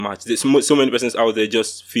March. There's so many persons out there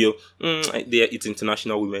just feel it's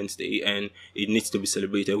International Women's Day and it needs to be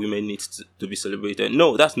celebrated. Women need to be celebrated.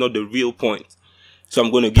 No, that's not the real point. So I'm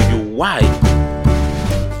going to give you why.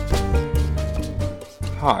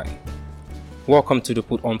 Hi, welcome to the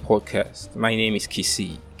Put On Podcast. My name is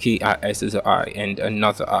Kisi, K-I-S is an I and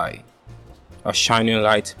another I. A shining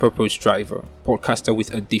light, purpose driver, podcaster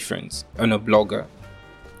with a difference, and a blogger.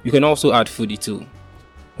 You can also add foodie too.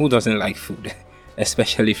 Who doesn't like food?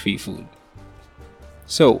 Especially free food.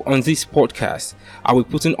 So on this podcast, I will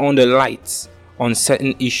be putting on the lights on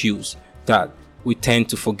certain issues that we tend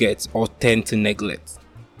to forget or tend to neglect.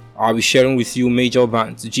 I'll be sharing with you major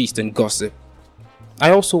bands, gist and gossip.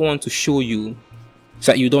 I also want to show you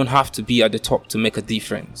that you don't have to be at the top to make a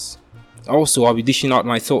difference. Also, I'll be dishing out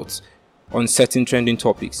my thoughts on certain trending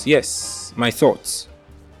topics. Yes, my thoughts.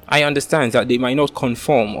 I understand that they might not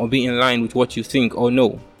conform or be in line with what you think or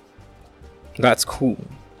know. That's cool.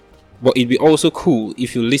 But it'd be also cool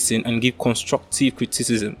if you listen and give constructive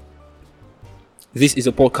criticism. This is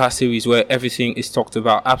a podcast series where everything is talked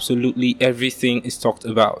about. Absolutely everything is talked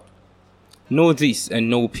about. Know this and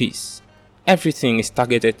know peace. Everything is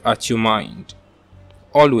targeted at your mind.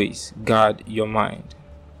 Always guard your mind.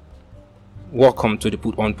 Welcome to the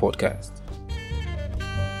Put On Podcast.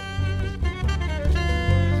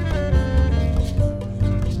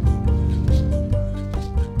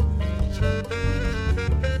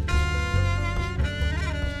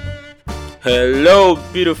 Hello,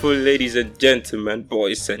 beautiful ladies and gentlemen,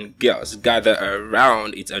 boys and girls, gather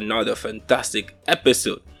around. It's another fantastic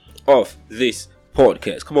episode of this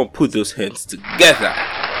podcast. Come on, put those hands together.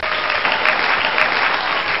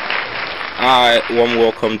 Warm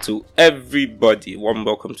welcome to everybody. Warm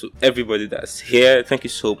welcome to everybody that's here. Thank you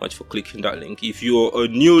so much for clicking that link. If you're a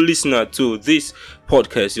new listener to this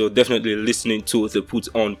podcast, you're definitely listening to the Put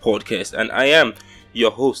On Podcast, and I am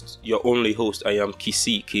your host, your only host. I am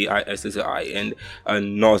Kisi, K-I-S-S-I and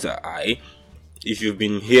another I. If you've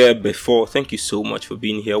been here before, thank you so much for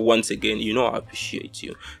being here once again. You know I appreciate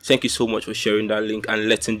you. Thank you so much for sharing that link and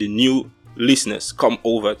letting the new listeners come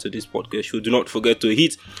over to this podcast show. Do not forget to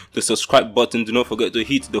hit the subscribe button. Do not forget to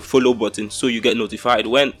hit the follow button so you get notified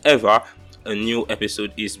whenever a new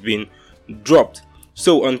episode is being dropped.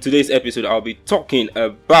 So on today's episode, I'll be talking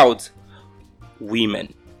about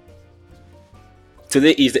women.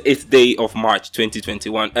 Today is the 8th day of March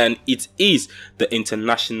 2021 and it is the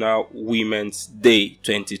International Women's Day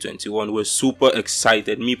 2021. We're super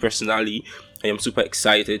excited. Me personally, I am super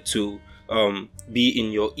excited to be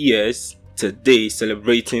in your ears today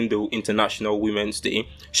celebrating the International Women's Day.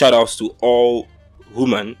 Shout outs to all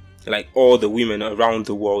women, like all the women around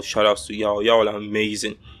the world. Shout outs to y'all. Y'all are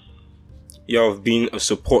amazing. Y'all have been a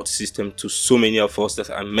support system to so many of us that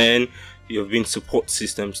are men. You have been support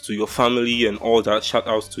systems to your family and all that. Shout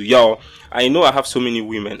outs to y'all. I know I have so many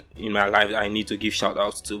women in my life that I need to give shout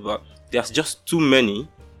outs to, but there's just too many.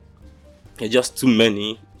 There's just too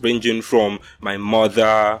many, ranging from my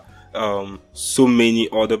mother, so many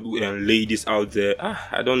other ladies out there.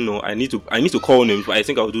 I don't know. I need to call names, but I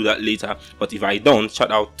think I'll do that later. But if I don't,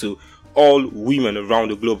 shout out to all women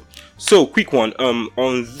around the globe. So quick one.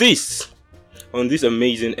 On this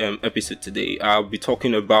amazing episode today, I'll be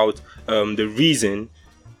talking about the reason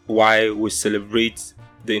why we celebrate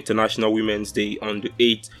the International Women's Day on the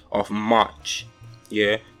 8th of March.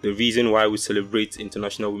 Yeah, the reason why we celebrate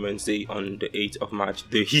International Women's Day on the 8th of March,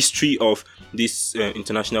 the history of this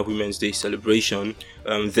International Women's Day celebration,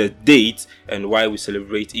 the date, and why we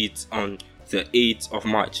celebrate it on the 8th of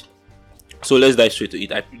March. So let's dive straight to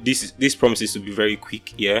it. This promises to be very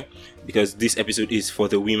quick, yeah, because this episode is for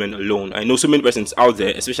the women alone. I know so many persons out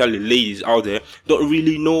there, especially ladies out there, don't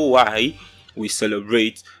really know why we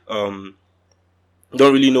celebrate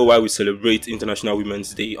International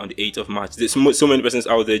Women's Day on the 8th of March. There's so many persons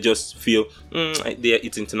out there just feel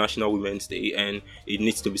it's International Women's Day and it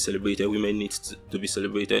needs to be celebrated. Women need to be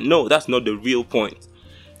celebrated. No, that's not the real point.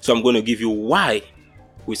 So I'm going to give you why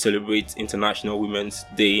we celebrate International Women's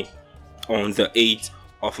Day on the 8th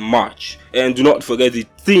of March. And do not forget the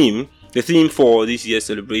theme. The theme for this year's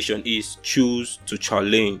celebration is Choose to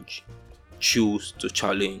Challenge. Choose to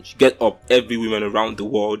challenge. Get up, every woman around the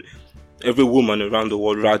world,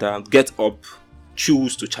 get up,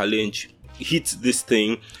 choose to challenge. Hit this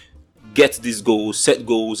thing, get these goals, set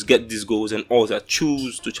goals, get these goals, and all that.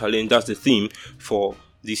 Choose to challenge. That's the theme for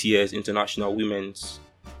this year's International Women's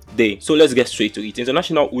Day. So let's get straight to it.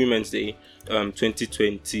 International Women's Day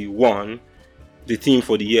 2021. The theme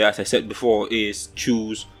for the year, as I said before, is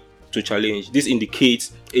Choose to Challenge. This indicates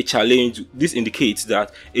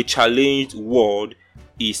that a challenged word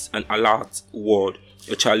is an alert word.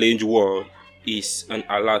 A challenged word is an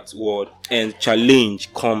alert word, and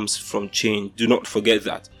challenge comes from change. Do not forget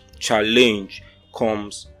that. Challenge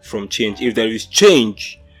comes from change. If there is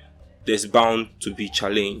change, there's bound to be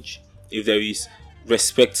challenge. If there is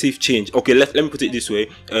respective change, okay, let me put it this way.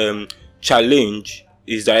 Challenge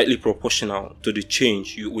is directly proportional to the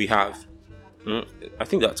change we have. I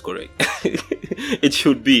think that's correct. It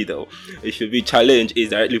should be, though. It should be. Challenge is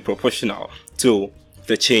directly proportional to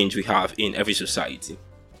the change we have in every society.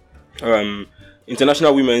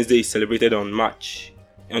 International Women's Day is celebrated on the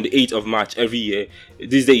 8th of March every year.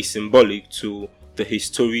 This day is symbolic to the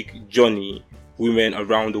historic journey women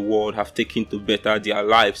around the world have taken to better their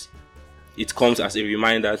lives. It comes as a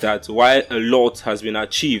reminder that while a lot has been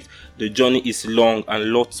achieved, the journey is long and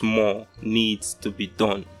lots more needs to be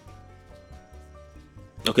done.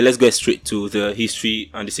 Okay, let's get straight to the history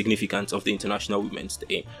and the significance of the International Women's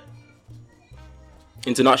Day.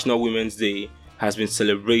 International Women's Day has been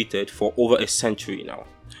celebrated for over a century now,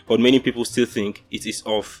 but many people still think it is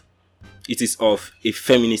of a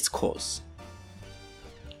feminist cause.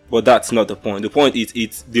 But that's not the point. The point is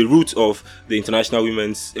it's the root of the International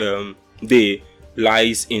Women's Day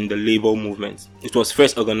lies in the labor movement. It was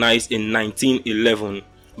first organized in 1911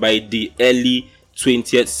 by the early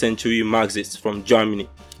 20th century Marxists from Germany,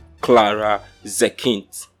 Clara Zetkin.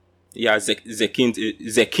 Yeah,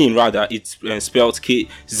 Zetkin rather. It's spelled Zetkin.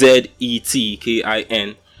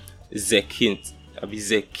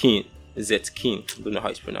 Zetkin. Don't know how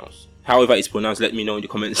it's pronounced. However it's pronounced, let me know in the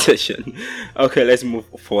comment section. Okay, let's move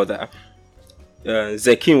further.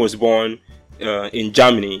 Zetkin was born in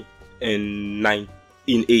Germany in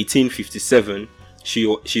 1857.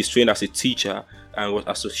 She's trained as a teacher and was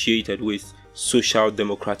associated with Social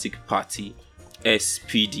Democratic Party,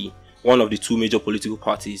 SPD, one of the two major political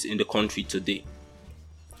parties in the country today.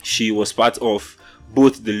 She was part of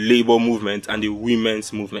both the labor movement and the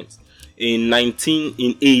women's movement. In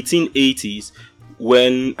 1880s,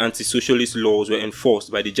 when anti-socialist laws were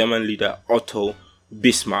enforced by the German leader Otto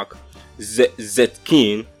Bismarck,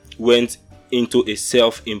 Zetkin went into a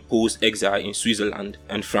self-imposed exile in Switzerland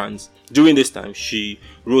and France. During this time, she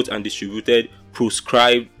wrote and distributed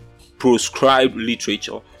proscribed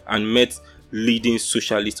literature and met leading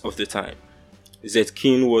socialists of the time.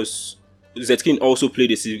 Zetkin also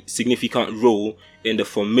played a significant role in the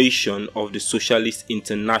formation of the Socialist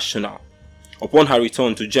International. Upon her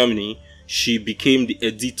return to Germany, she became the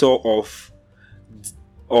editor of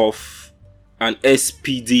an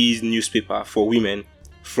SPD newspaper for women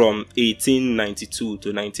from 1892 to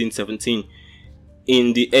 1917.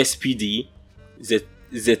 In the SPD,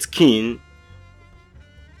 Zetkin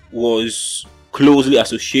was closely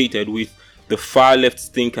associated with the far-left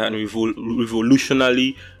thinker and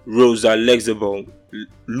revolutionary Rosa Luxemburg.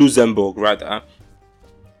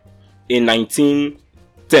 In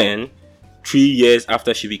 1910, 3 years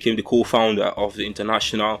after she became the co-founder of the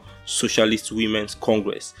International Socialist Women's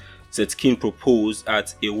Congress, Zetkin proposed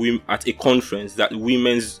at a conference that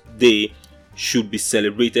Women's Day should be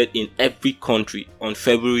celebrated in every country on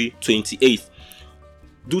February 28th.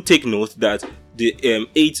 Do take note that the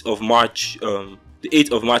 8th of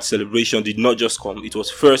March celebration did not just come. It was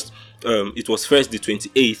first the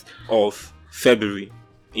 28th of February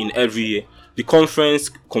in every year. The conference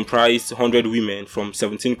comprised 100 women from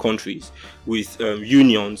 17 countries with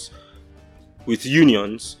unions,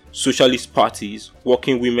 socialist parties,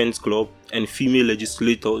 working women's club, and female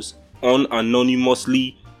legislators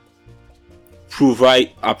unanimously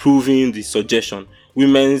approving the suggestion.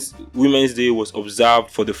 Women's Day was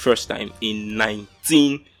observed for the first time in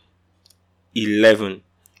 1911.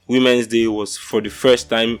 Women's Day was for the first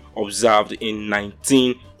time observed in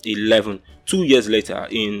 1911. 2 years later,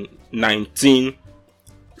 in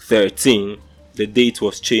 1913, the date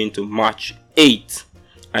was changed to March 8th,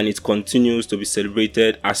 and it continues to be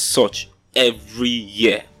celebrated as such every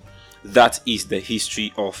year. That is the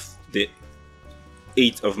history of the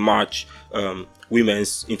 8th of March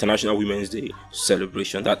International Women's Day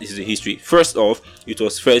celebration. That is the history. First off, it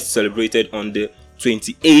was first celebrated on the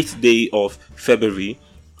 28th day of February,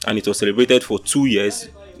 and it was celebrated for 2 years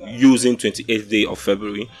using 28th day of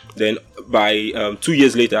February. Then by 2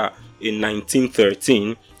 years later, in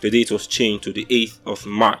 1913, the date was changed to the 8th of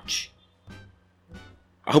March.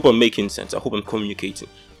 I hope I'm making sense. I hope I'm communicating.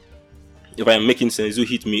 If I am making sense, do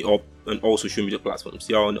hit me up on all social media platforms.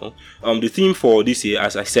 Y'all know. The theme for this year,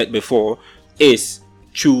 as I said before, is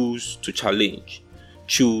choose to challenge.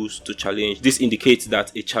 Choose to challenge. This indicates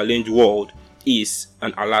that a challenge word is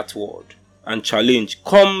an alert word, and challenge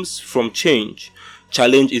comes from change.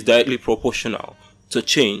 Challenge is directly proportional to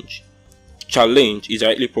change. Challenge is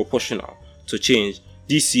directly proportional to change.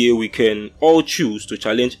 This year we can all choose to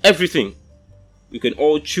challenge everything. We can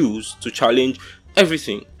all choose to challenge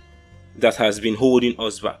everything that has been holding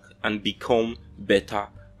us back and become better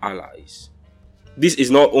allies. This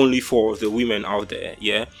is not only for the women out there,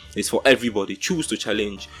 it's for everybody. Choose to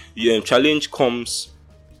challenge. Challenge comes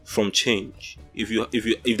from change.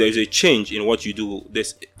 If there is a change in what you do,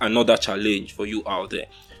 there's another challenge for you out there.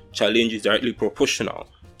 Challenge is directly proportional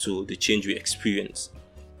to the change we experience.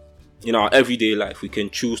 In our everyday life, we can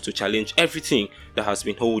choose to challenge everything that has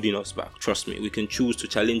been holding us back. Trust me, we can choose to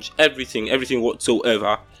challenge everything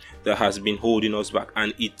whatsoever that has been holding us back,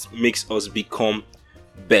 and it makes us become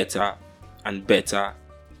better and better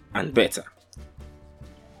and better.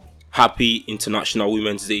 Happy International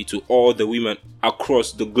Women's Day to all the women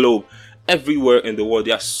across the globe, everywhere in the world.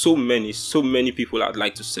 There are so many people I'd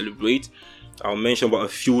like to celebrate. I'll mention about a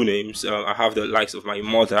few names. I have the likes of my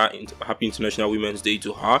mother. Happy International Women's Day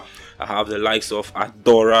to her. I have the likes of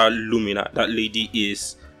Adora Lumina. That lady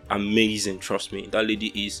is amazing. Trust me, that lady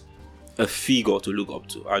is a figure to look up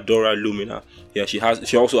to. Adora Lumina. Yeah, she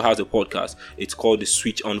also has a podcast. It's called the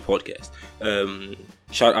Switch On Podcast.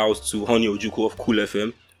 Shout out to Honey Ojuko of Cool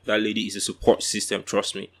FM. That lady is a support system.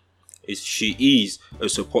 Trust me. She is a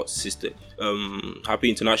support system. Happy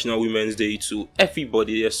International Women's Day to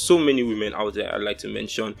everybody. There's so many women out there I'd like to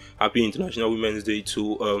mention. Happy International Women's Day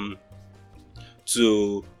to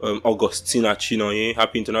Augustina Chinoye.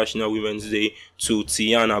 Happy International Women's Day to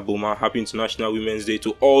Tiana Boma. Happy International Women's Day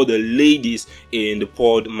to all the ladies in the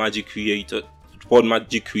Pod Magic Creators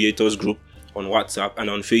group on WhatsApp and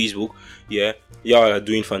on Facebook. Y'all are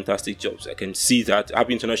doing fantastic jobs. I can see that.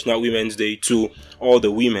 Happy International Women's Day to all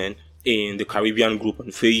the women in the Caribbean group on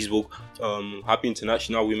Facebook. Happy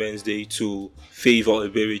International Women's Day to Favor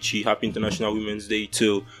Eberichi. Happy International Women's Day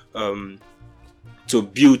to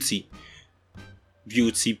Beauty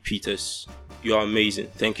Peters. You are amazing.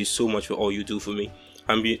 Thank you so much for all you do for me.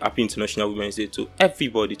 Happy International Women's Day to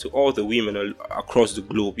everybody, to all the women across the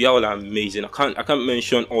globe. Y'all are amazing. I can't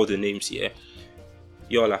mention all the names here.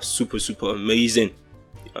 Y'all are super amazing.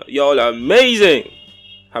 Y'all are amazing.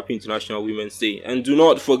 Happy International Women's Day. And do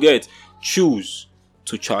not forget, choose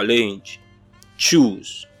to challenge.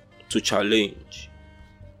 Choose to challenge.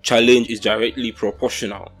 Challenge is directly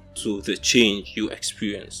proportional to the change you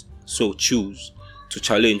experience. So choose to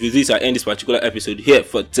challenge. With this, I end this particular episode here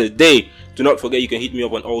for today. Do not forget, you can hit me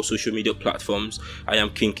up on all social media platforms. I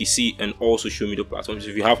am Kinky C on all social media platforms.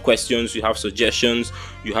 If you have questions, you have suggestions,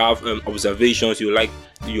 you have observations you like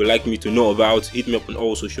me to know about, hit me up on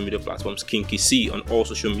all social media platforms. Kinky C on all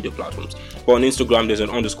social media platforms. But on Instagram, there's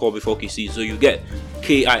an underscore before KC, so you get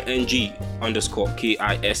KING_KISII.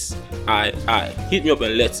 Hit me up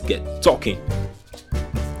and let's get talking.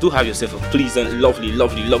 Do have yourself a pleasant, lovely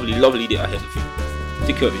day ahead of you.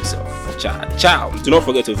 Take care of yourself. Ciao. Do not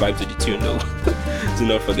forget to vibe to the tune though. Do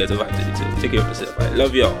not forget to vibe to the tune. Take care of yourself. I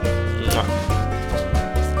love y'all. Mwah.